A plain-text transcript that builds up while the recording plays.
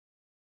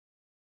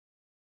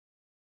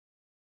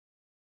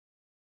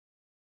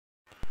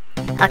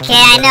Okay,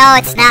 I know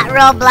it's not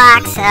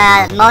Roblox.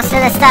 Most of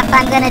the stuff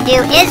I'm gonna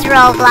do is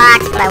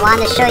Roblox, but I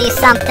wanted to show you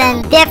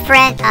something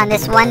different on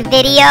this one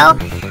video.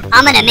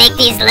 I'm gonna make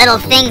these little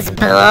things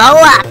blow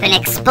up and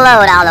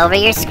explode all over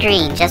your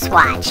screen. Just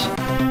watch.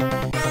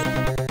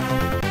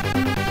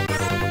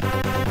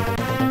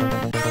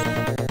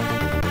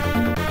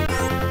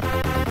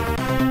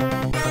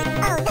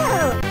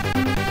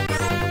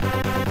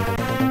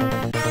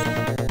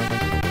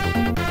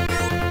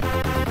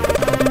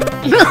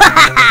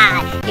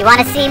 You want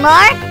to see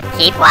more?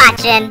 Keep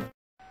watching.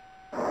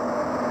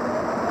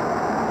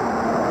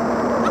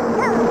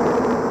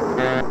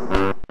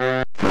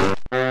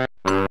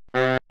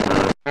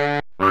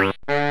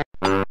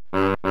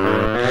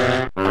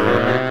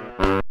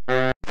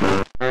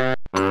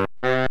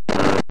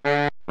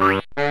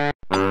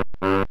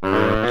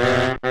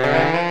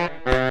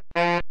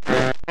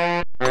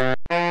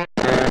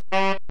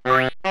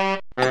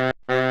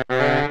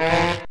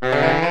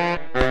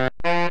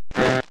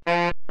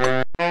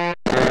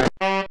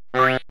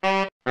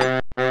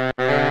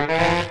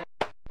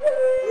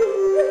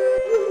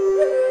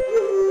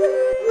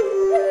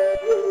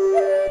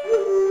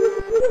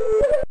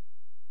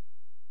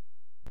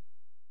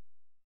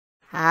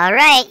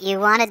 Alright, you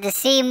wanted to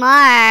see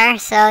more,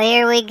 so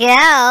here we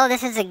go.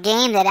 This is a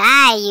game that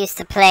I used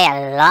to play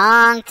a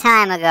long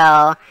time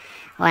ago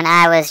when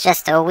I was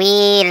just a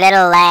wee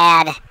little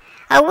lad.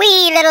 A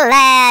wee little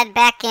lad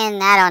back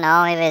in, I don't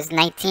know, it was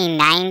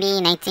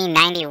 1990,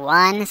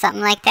 1991,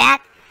 something like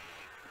that.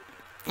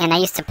 And I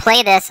used to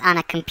play this on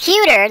a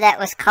computer that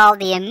was called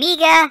the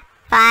Amiga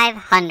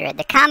 500,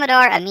 the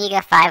Commodore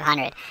Amiga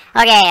 500.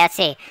 Okay, let's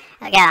see.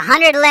 I got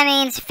 100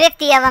 lemmings,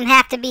 50 of them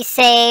have to be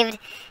saved.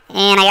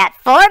 And I got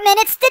 4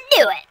 minutes to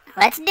do it.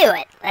 Let's do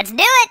it. Let's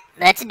do it.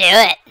 Let's do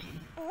it.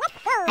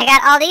 I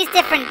got all these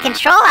different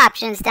control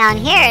options down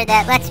here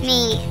that lets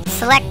me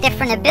select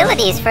different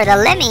abilities for the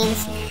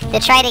lemmings to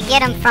try to get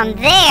them from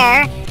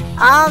there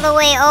all the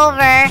way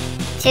over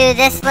to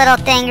this little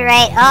thing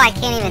right. Oh, I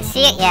can't even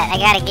see it yet. I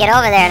gotta get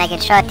over there and I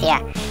can show it to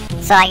you.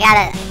 So I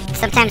gotta,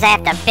 sometimes I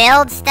have to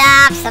build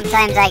stuff.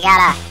 Sometimes I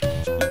gotta,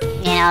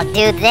 you know,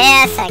 do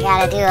this. I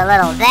gotta do a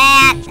little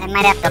that. I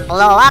might have to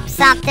blow up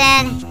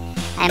something.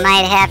 I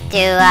might have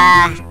to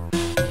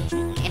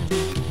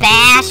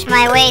bash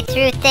my way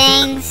through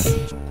things.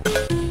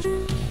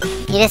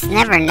 You just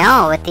never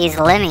know with these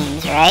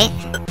lemmings, right?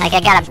 Like I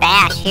gotta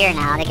bash here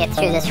now to get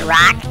through this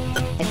rock.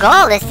 The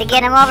goal is to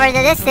get him over to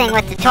this thing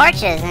with the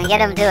torches and get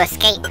him to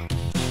escape.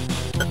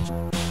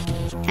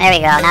 There we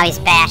go, now he's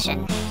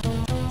bashing.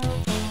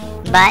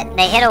 But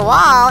they hit a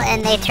wall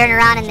and they turn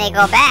around and they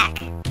go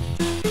back.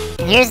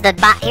 And here's the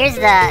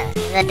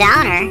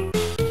downer.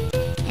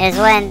 Is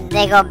when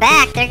they go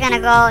back, they're gonna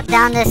go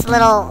down this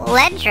little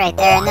ledge right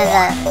there, and there's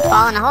a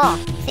fall in a hole.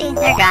 See,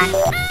 they're gone.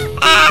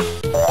 Ah!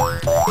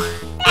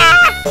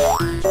 Ah!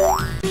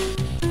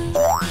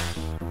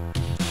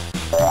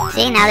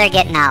 See, now they're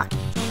getting out.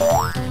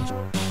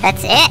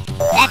 That's it.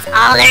 That's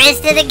all there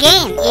is to the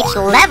game. Each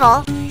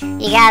level,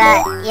 you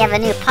have a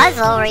new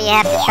puzzle where you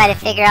have to try to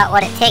figure out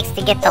what it takes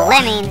to get the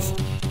lemmings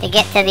to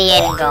get to the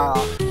end goal.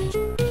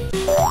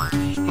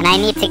 And I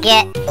need to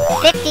get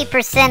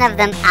 50% of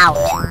them out.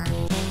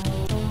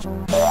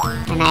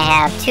 And I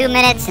have 2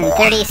 minutes and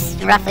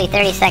roughly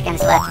 30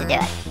 seconds left to do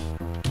it.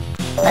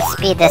 Let's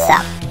speed this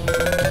up.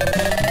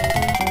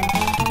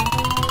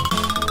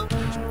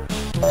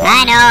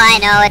 I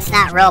know, it's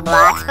not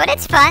Roblox, but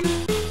it's fun.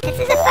 This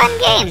is a fun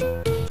game.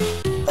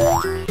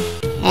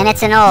 And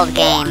it's an old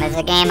game. It's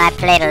a game I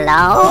played a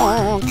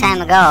long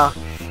time ago.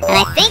 And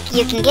I think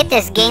you can get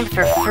this game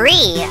for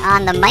free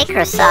on the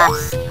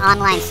Microsoft's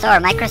online store.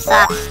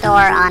 Microsoft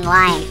Store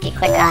Online, if you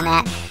click on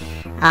that.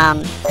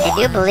 I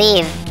do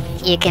believe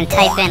you can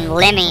type in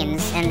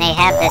Lemmings and they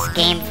have this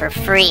game for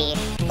free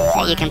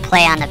that you can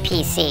play on the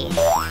PC.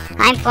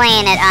 I'm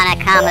playing it on a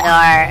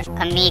Commodore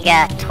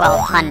Amiga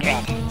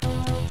 1200.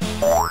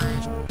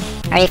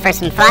 Ready for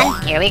some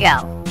fun? Here we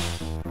go.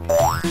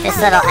 This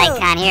little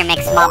icon here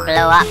makes them all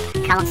blow up.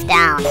 Counts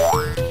down.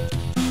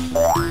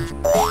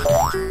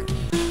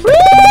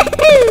 Woohoo!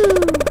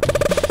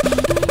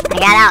 I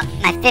got out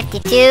my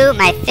 52,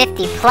 my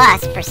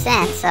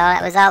 50+%, so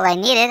that was all I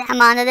needed.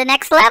 I'm on to the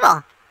next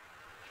level.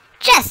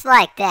 Just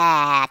like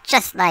that,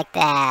 just like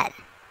that.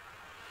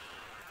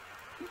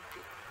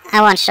 I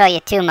won't show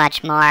you too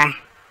much more.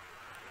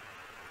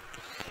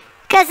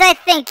 Because I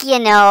think you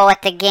know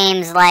what the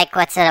game's like,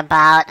 what's it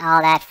about,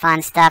 all that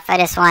fun stuff. I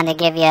just wanted to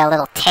give you a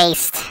little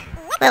taste.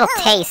 Little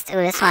taste. Ooh,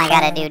 this one I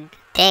gotta do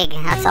dig.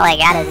 That's all I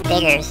got is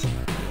diggers.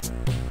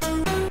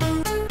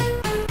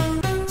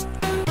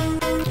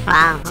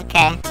 Wow,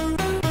 okay.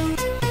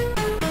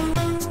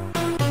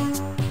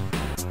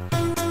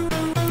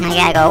 I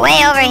gotta go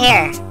way over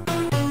here.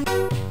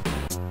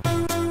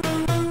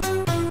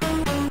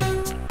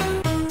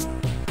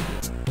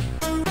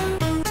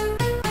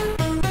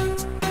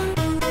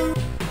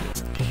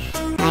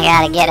 I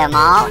gotta get them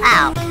all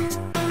out.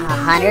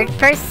 100%.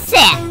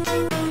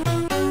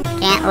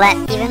 Can't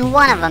let even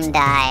one of them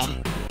die.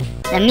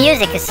 The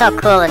music is so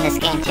cool in this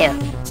game too.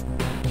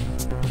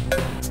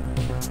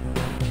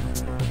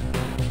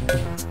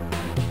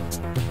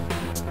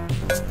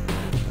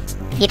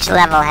 Each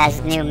level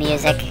has new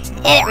music.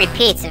 It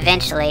repeats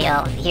eventually.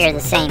 You'll hear the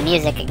same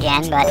music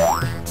again, but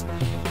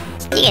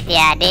you get the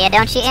idea,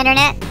 don't you,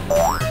 Internet?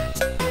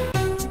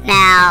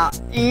 Now,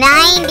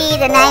 90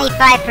 to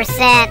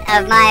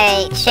 95% of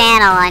my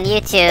channel on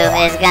YouTube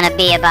is going to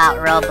be about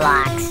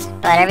Roblox.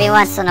 But every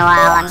once in a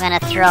while, I'm going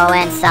to throw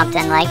in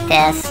something like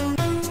this.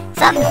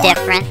 Something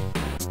different.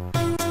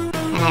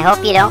 And I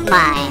hope you don't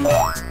mind.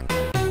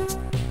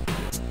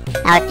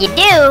 Now, if you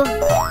do,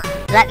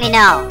 let me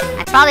know.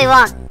 I probably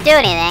won't do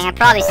anything. I'm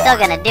probably still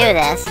going to do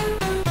this.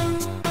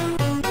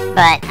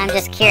 But I'm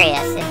just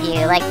curious. If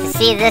you like to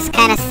see this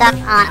kind of stuff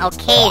on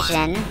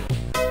occasion,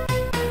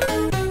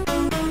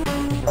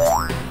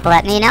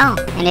 let me know.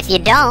 And if you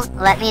don't,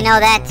 let me know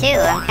that too.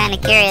 I'm kind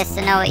of curious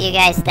to know what you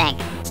guys think.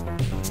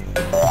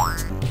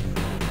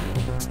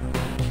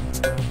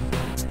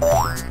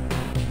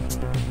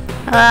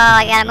 Oh,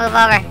 I gotta move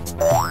over.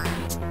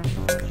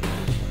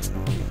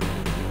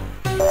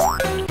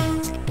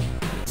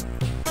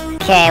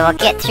 Okay, we'll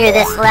get through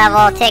this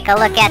level, take a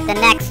look at the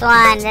next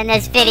one, then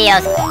this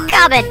video's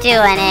coming to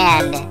an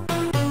end.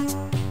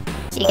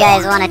 If you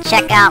guys want to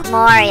check out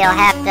more, you'll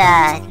have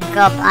to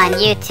go up on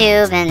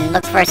YouTube and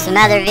look for some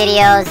other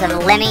videos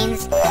of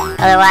Lemmings.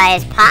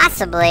 Otherwise,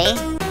 possibly,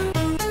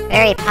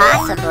 very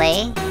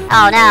possibly...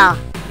 Oh no,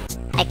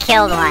 I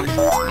killed one.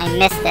 I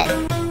missed it.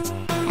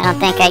 I don't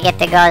think I get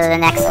to go to the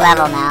next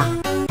level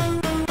now.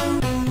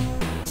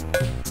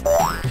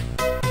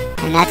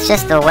 And that's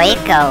just the way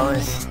it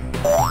goes.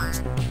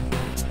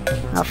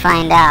 We'll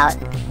find out.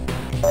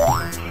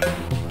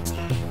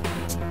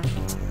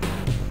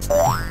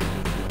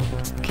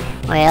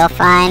 We'll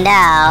find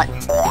out.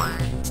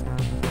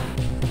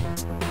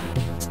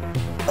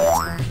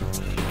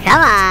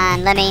 Come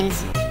on,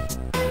 Lemmings.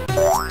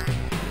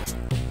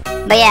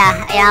 But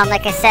yeah,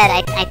 like I said,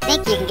 I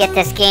think you can get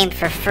this game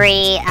for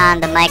free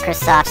on the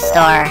Microsoft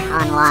Store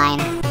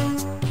online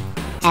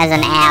as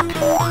an app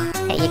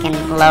that you can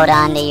load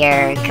onto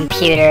your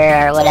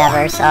computer or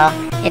whatever. So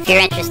if you're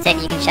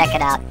interested, you can check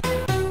it out.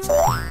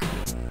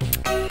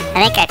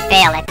 I think I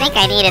failed. I think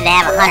I needed to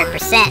have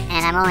 100%,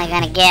 and I'm only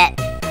going to get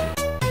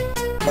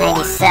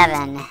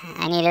 97.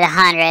 I needed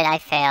 100. I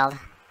failed.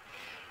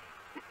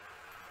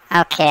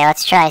 Okay,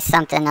 let's try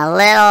something a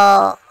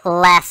little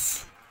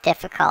less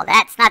difficult.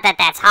 That's not that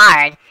that's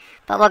hard,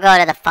 but we'll go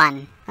to the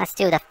fun. Let's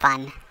do the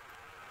fun.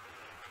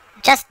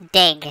 Just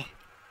dig.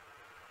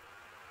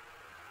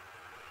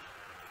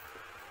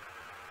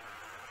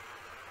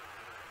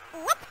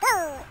 Let's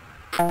go.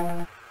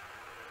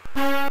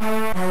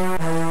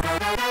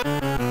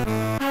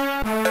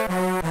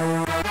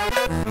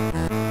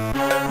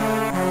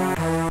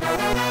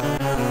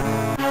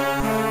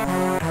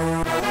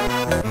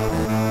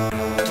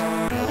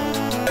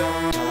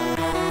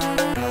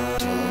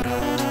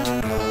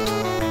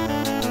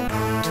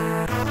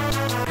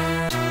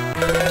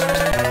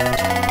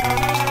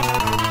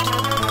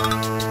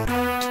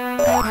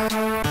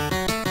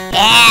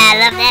 Yeah, I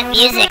love that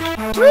music.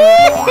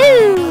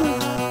 Woohoo!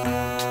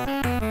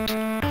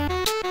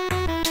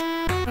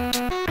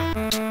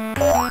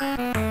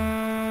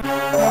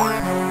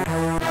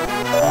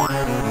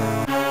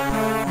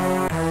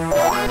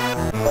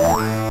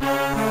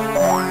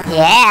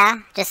 Yeah,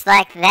 just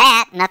like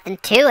that, nothing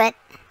to it.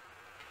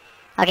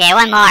 Okay,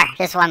 one more,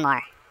 just one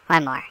more.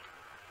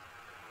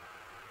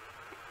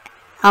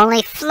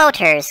 Only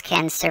floaters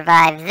can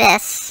survive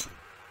this.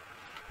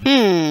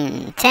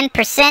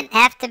 10%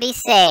 have to be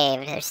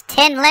saved. There's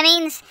 10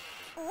 lemmings,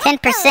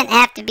 10%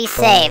 have to be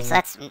saved. So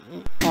that's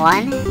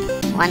one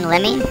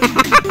lemming.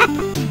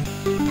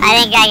 I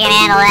think I can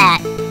handle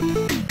that.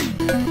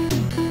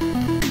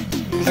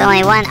 There's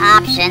only one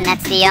option,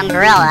 that's the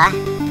umbrella.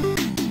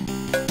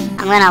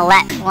 I'm gonna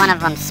let one of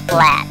them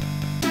splat.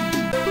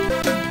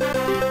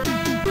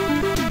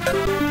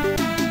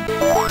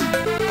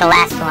 The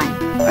last one.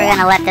 We're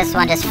gonna let this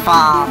one just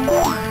fall.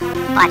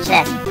 Watch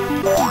this.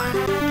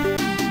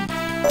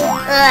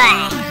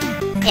 Ugh.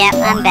 Yep,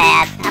 I'm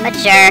bad. I'm a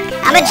jerk.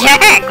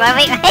 What are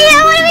we gonna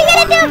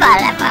do about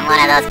it? I'm one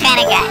of those kind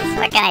of guys.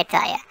 What can I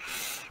tell you?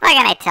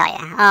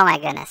 Oh my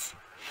goodness.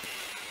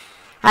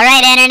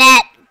 Alright,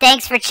 Internet.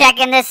 Thanks for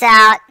checking this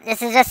out.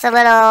 This is just a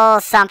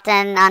little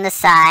something on the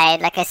side.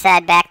 Like I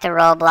said, back to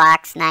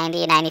Roblox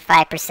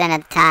 90-95%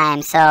 of the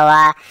time. So,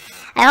 I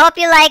hope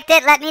you liked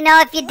it. Let me know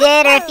if you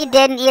did or if you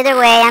didn't. Either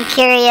way, I'm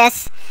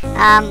curious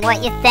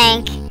what you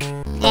think.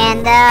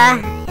 And,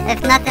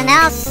 if nothing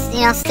else,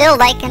 still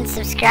like and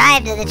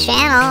subscribe to the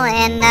channel.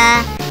 And,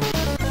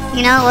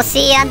 we'll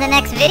see you on the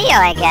next video,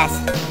 I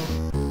guess.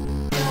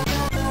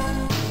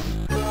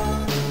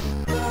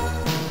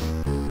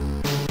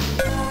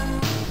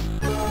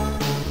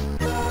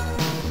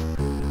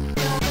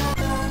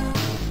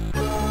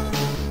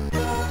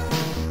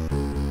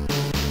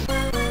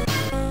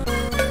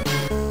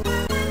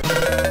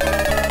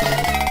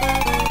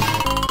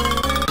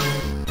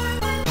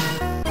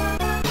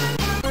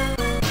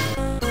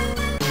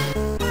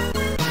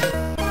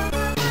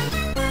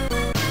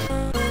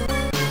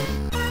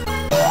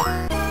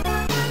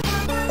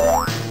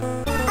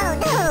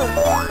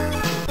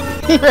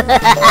 Oh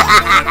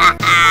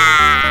no! Wow.